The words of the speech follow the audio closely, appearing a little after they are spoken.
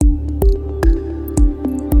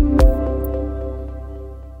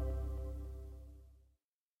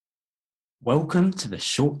Welcome to the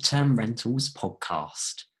Short Term Rentals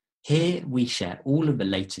podcast. Here we share all of the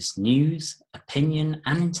latest news, opinion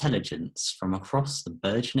and intelligence from across the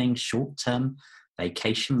burgeoning short-term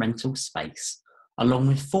vacation rental space, along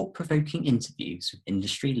with thought-provoking interviews with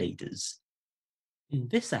industry leaders. In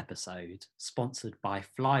this episode, sponsored by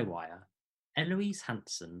Flywire, Eloise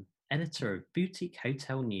Hansen, editor of Boutique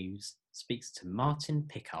Hotel News, speaks to Martin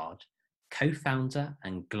Pickard, co-founder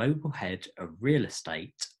and global head of real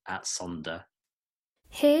estate at Sonder.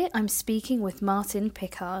 Here I'm speaking with Martin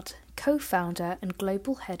Pickard, co-founder and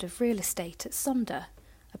global head of real estate at Sonder,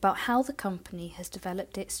 about how the company has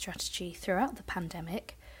developed its strategy throughout the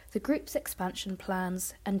pandemic, the group's expansion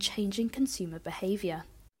plans and changing consumer behaviour.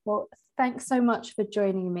 Well, thanks so much for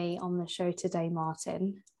joining me on the show today,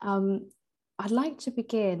 Martin. I'd like to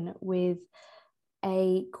begin with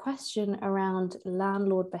a question around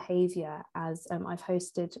landlord behaviour, as I've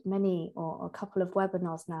hosted many or a couple of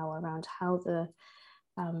webinars now around how the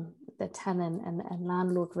tenant and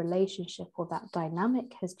landlord relationship or that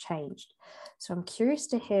dynamic has changed. So I'm curious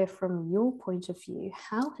to hear from your point of view,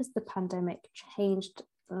 how has the pandemic changed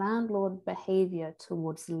landlord behaviour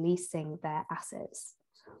towards leasing their assets?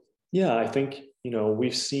 Yeah, I think,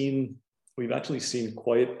 we've actually seen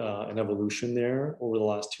quite an evolution there over the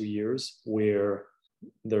last 2 years, where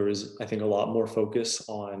there is, I think, a lot more focus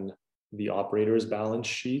on the operator's balance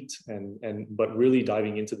sheet but really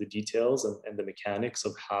diving into the details and the mechanics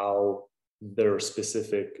of how their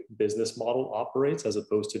specific business model operates, as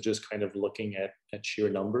opposed to just kind of looking at sheer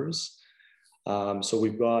numbers. So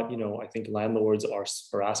we've got, I think landlords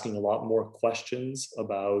are asking a lot more questions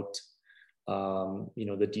about,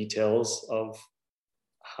 the details of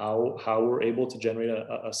how we're able to generate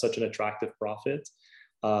such an attractive profit.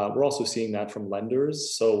 We're also seeing that from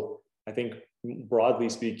lenders. So I think, broadly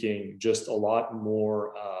speaking, just a lot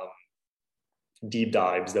more deep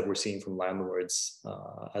dives that we're seeing from landlords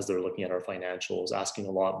as they're looking at our financials, asking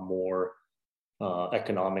a lot more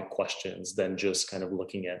economic questions than just kind of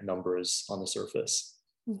looking at numbers on the surface.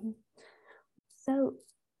 Mm-hmm. So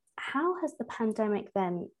how has the pandemic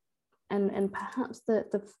then, and perhaps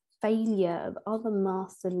the failure of other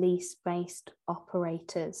master lease-based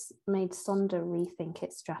operators, made Sonder rethink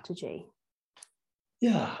its strategy?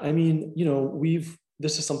 Yeah, I mean,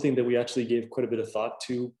 this is something that we actually gave quite a bit of thought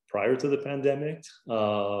to prior to the pandemic,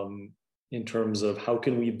 in terms of how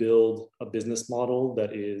can we build a business model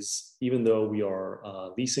that is, even though we are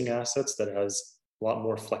leasing assets, that has a lot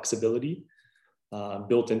more flexibility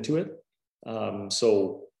built into it.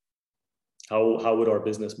 So how would our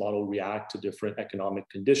business model react to different economic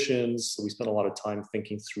conditions? So we spent a lot of time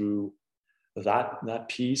thinking through that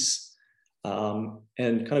piece. And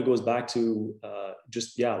kind of goes back to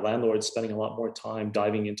landlords spending a lot more time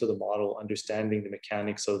diving into the model, understanding the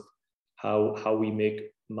mechanics of how we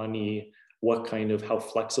make money, how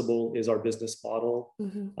flexible is our business model,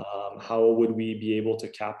 how would we be able to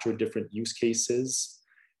capture different use cases.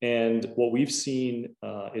 And what we've seen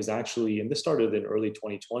is actually, and this started in early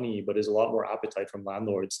 2020, but is a lot more appetite from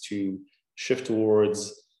landlords to shift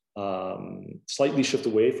towards, slightly shift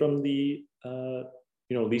away from the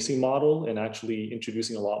leasing model, and actually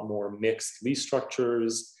introducing a lot more mixed lease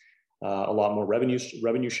structures, a lot more revenue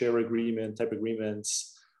share type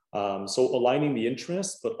agreements. So aligning the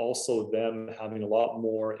interests, but also them having a lot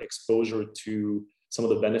more exposure to some of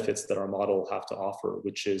the benefits that our model have to offer,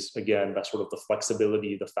 which is, again, that sort of the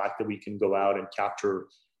flexibility, the fact that we can go out and capture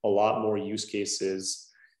a lot more use cases,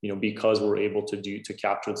 because we're able to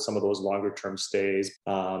capture some of those longer term stays,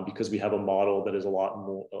 because we have a model that is a lot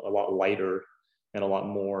lighter and a lot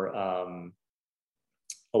more,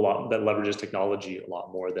 that leverages technology a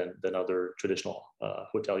lot more than other traditional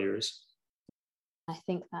hoteliers. I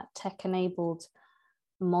think that tech-enabled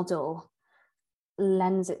model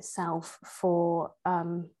lends itself for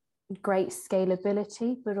great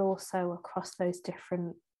scalability, but also across those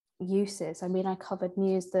different uses. I mean, I covered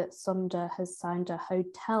news that Sonder has signed a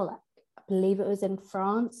hotel, I believe it was in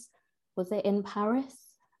France. Was it in Paris?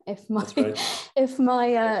 If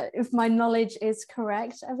my knowledge is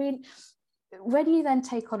correct. I mean, when you then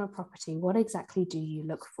take on a property, what exactly do you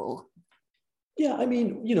look for? Yeah, I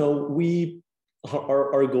mean,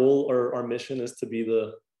 our goal or our mission is to be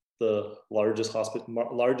the largest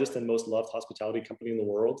and most loved hospitality company in the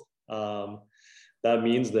world. That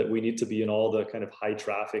means that we need to be in all the kind of high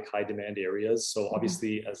traffic, high demand areas. So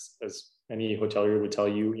obviously, as any hotelier would tell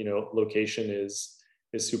you, location is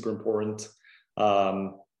super important.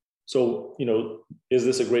 So, is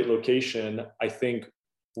this a great location? I think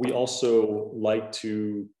we also like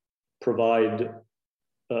to provide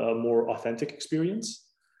a more authentic experience.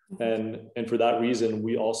 And for that reason,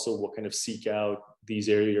 we also will kind of seek out these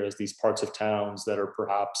areas, these parts of towns that are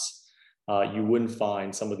perhaps you wouldn't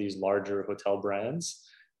find some of these larger hotel brands.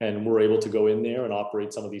 And we're able to go in there and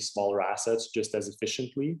operate some of these smaller assets just as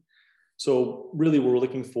efficiently. So really, we're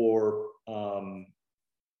looking for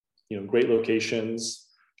great locations,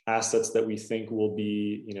 assets that we think will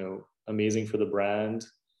be amazing for the brand.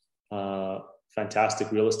 Fantastic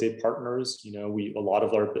real estate partners. A lot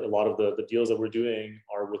of the deals that we're doing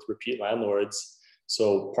are with repeat landlords.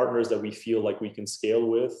 So partners that we feel like we can scale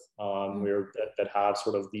with, that have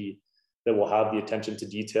sort of that will have the attention to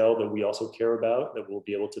detail that we also care about, that will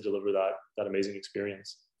be able to deliver that amazing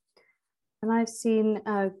experience. And I've seen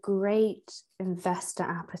a great investor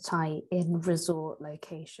appetite in resort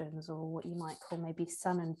locations, or what you might call maybe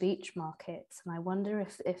sun and beach markets. And I wonder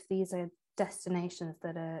if these are destinations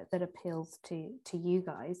that appeals to you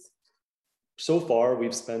guys. So far,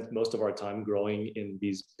 we've spent most of our time growing in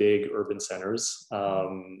these big urban centers,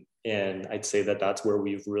 and I'd say that that's where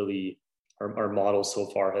we've really our model so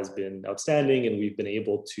far has been outstanding, and we've been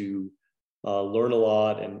able to learn a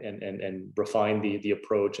lot and refine the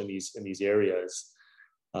approach in these areas.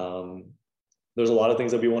 There's a lot of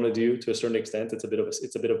things that we want to do to a certain extent. It's a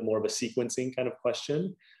bit of more of a sequencing kind of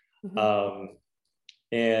question.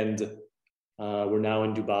 And we're now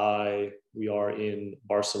in Dubai. We are in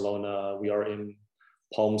Barcelona. We are in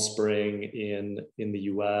Palm Spring in the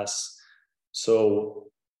US. So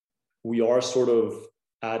we are sort of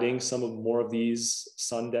adding more of these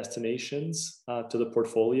sun destinations to the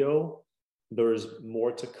portfolio. There's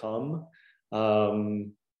more to come.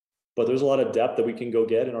 But there's a lot of depth that we can go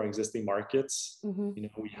get in our existing markets.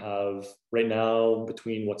 We have right now,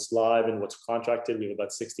 between what's live and what's contracted, we have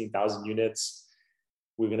about 16,000 units.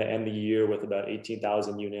 We're going to end the year with about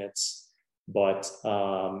 18,000 units. But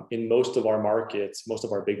in most of our markets, most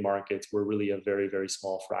of our big markets, we're really a very, very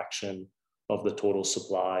small fraction of the total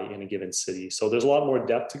supply in a given city. So there's a lot more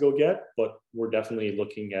depth to go get, but we're definitely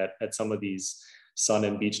looking at some of these sun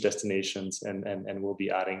and beach destinations, and we'll be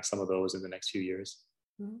adding some of those in the next few years.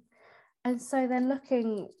 And so then,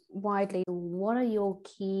 looking widely, what are your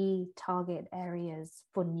key target areas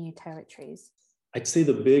for new territories? I'd say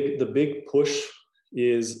the big push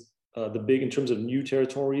is in terms of new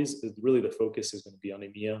territories, is really the focus is going to be on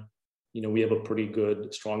EMEA. We have a pretty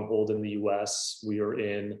good stronghold in the US. We are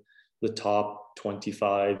in the top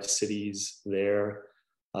 25 cities there.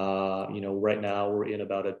 Right now we're in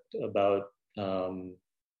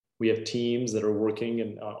we have teams that are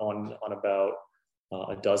working on about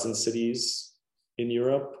a dozen cities in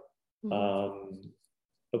Europe.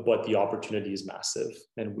 But the opportunity is massive,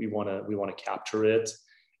 and we want to capture it.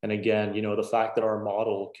 And again, the fact that our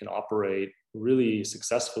model can operate really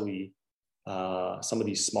successfully some of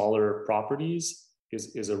these smaller properties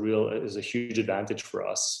is a huge advantage for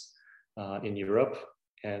us in Europe.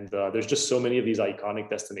 And there's just so many of these iconic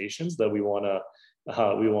destinations that we want to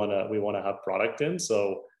have product in.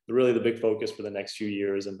 So really the big focus for the next few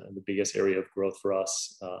years and the biggest area of growth for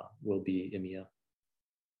us will be EMEA.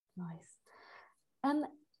 Nice. And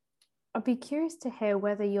I'd be curious to hear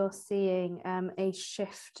whether you're seeing a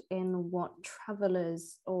shift in what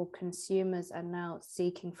travelers or consumers are now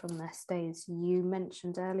seeking from their stays. You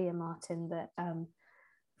mentioned earlier, Martin, that,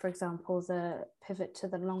 for example, the pivot to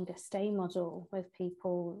the longer stay model with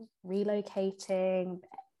people relocating,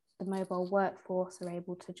 the mobile workforce are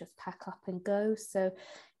able to just pack up and go. So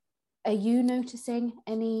are you noticing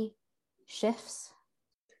any shifts?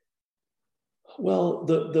 Well,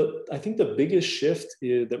 I think the biggest shift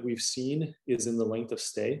that we've seen is in the length of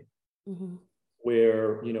stay,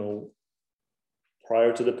 where,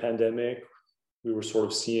 prior to the pandemic, we were sort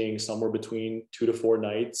of seeing somewhere between 2 to 4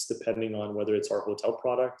 nights, depending on whether it's our hotel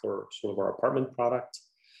product or sort of our apartment product.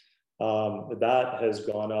 That has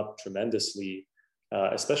gone up tremendously,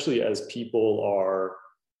 especially as people are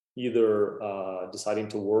either deciding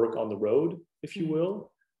to work on the road, if you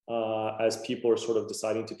will, as people are sort of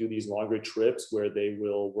deciding to do these longer trips where they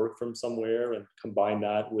will work from somewhere and combine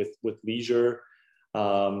that with leisure.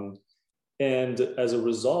 And as a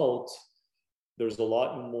result, there's a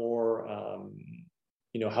lot more,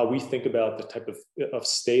 how we think about the type of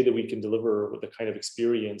stay that we can deliver, with the kind of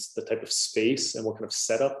experience, the type of space and what kind of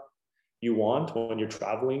setup you want when you're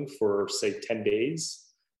traveling for, say, 10 days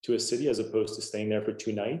to a city, as opposed to staying there for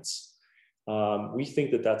 2 nights. We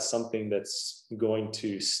think that that's something that's going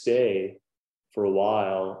to stay for a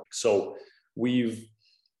while. So we've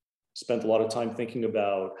spent a lot of time thinking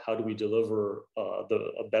about how do we deliver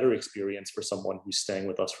a better experience for someone who's staying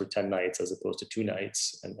with us for 10 nights as opposed to 2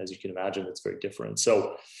 nights. And as you can imagine, it's very different.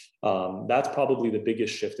 So that's probably the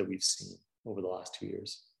biggest shift that we've seen over the last 2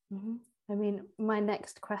 years. Mm-hmm. I mean, my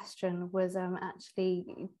next question was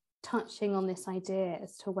actually touching on this idea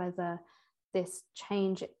as to whether this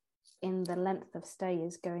change in the length of stay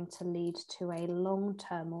is going to lead to a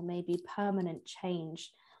long-term or maybe permanent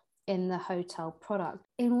change in the hotel product.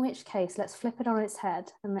 In which case, let's flip it on its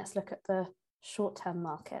head and let's look at the short-term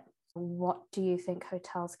market. What do you think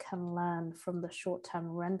hotels can learn from the short-term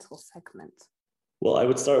rental segment? Well, I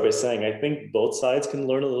would start by saying I think both sides can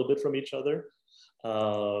learn a little bit from each other.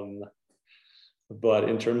 But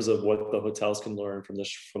in terms of what the hotels can learn from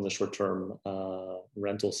the short-term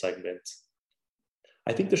rental segment,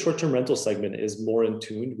 I think the short-term rental segment is more in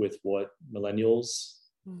tune with what millennials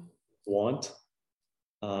want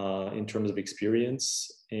in terms of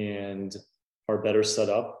experience, and are better set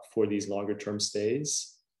up for these longer-term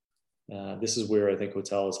stays. This is where I think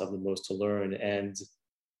hotels have the most to learn. And,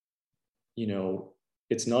 you know,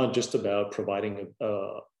 it's not just about providing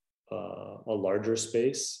a larger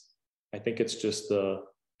space. I think it's just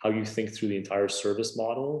how you think through the entire service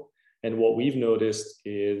model. And what we've noticed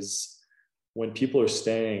is when people are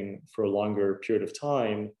staying for a longer period of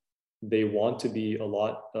time, they want to be a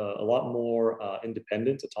lot more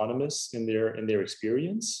independent, autonomous in their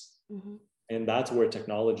experience. Mm-hmm. And that's where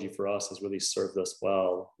technology for us has really served us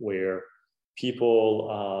well, where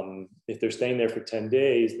people, if they're staying there for 10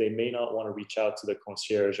 days, they may not want to reach out to the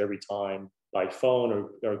concierge every time by phone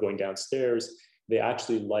or going downstairs. They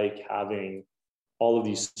actually like having all of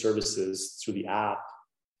these services through the app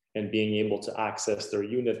and being able to access their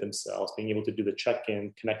unit themselves, being able to do the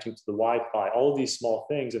check-in, connecting to the Wi-Fi, all of these small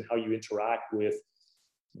things, and how you interact with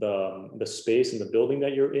the space and the building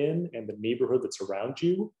that you're in and the neighborhood that's around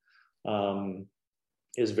you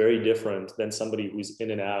is very different than somebody who's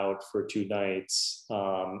in and out for 2 nights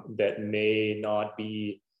that may not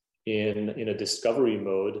be in a discovery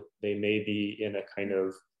mode. They may be in a kind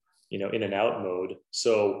of, in and out mode.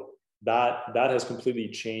 So that has completely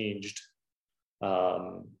changed.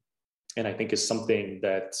 And I think is something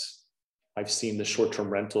that I've seen the short-term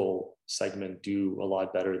rental segment do a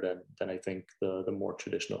lot better than I think the more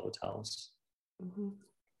traditional hotels. Mm-hmm.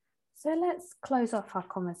 So let's close off our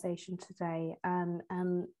conversation today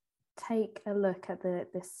and take a look at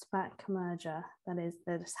this SPAC merger that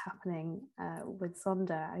is happening with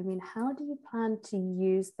Sonder. I mean, how do you plan to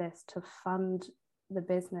use this to fund the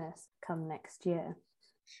business come next year?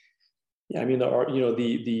 Yeah, I mean, I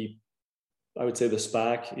would say the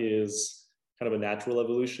SPAC is kind of a natural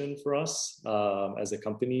evolution for us as a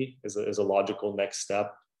company, as a logical next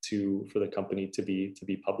step for the company to be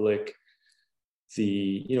public.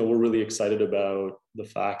 We're really excited about the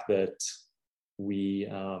fact that we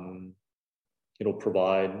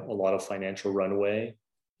provide a lot of financial runway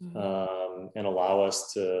and allow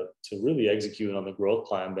us to really execute on the growth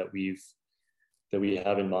plan that we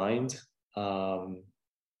have in mind.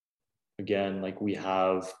 Again, like, we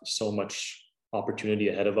have so much opportunity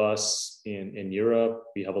ahead of us in Europe.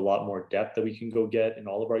 We have a lot more depth that we can go get in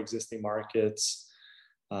all of our existing markets.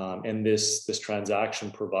 And this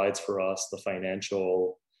transaction provides for us the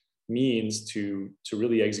financial means to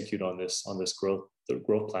really execute on this growth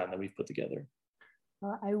plan that we've put together.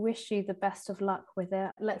 Well, I wish you the best of luck with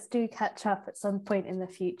it. Let's do catch up at some point in the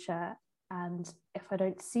future. And if I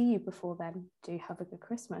don't see you before then, do have a good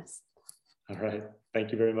Christmas. All right.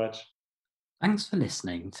 Thank you very much. Thanks for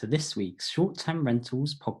listening to this week's Short-Term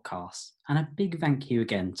Rentals podcast, and a big thank you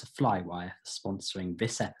again to Flywire for sponsoring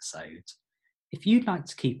this episode. If you'd like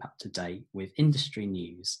to keep up to date with industry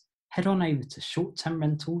news, head on over to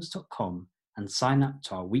shorttermrentals.com and sign up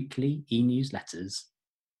to our weekly e-newsletters.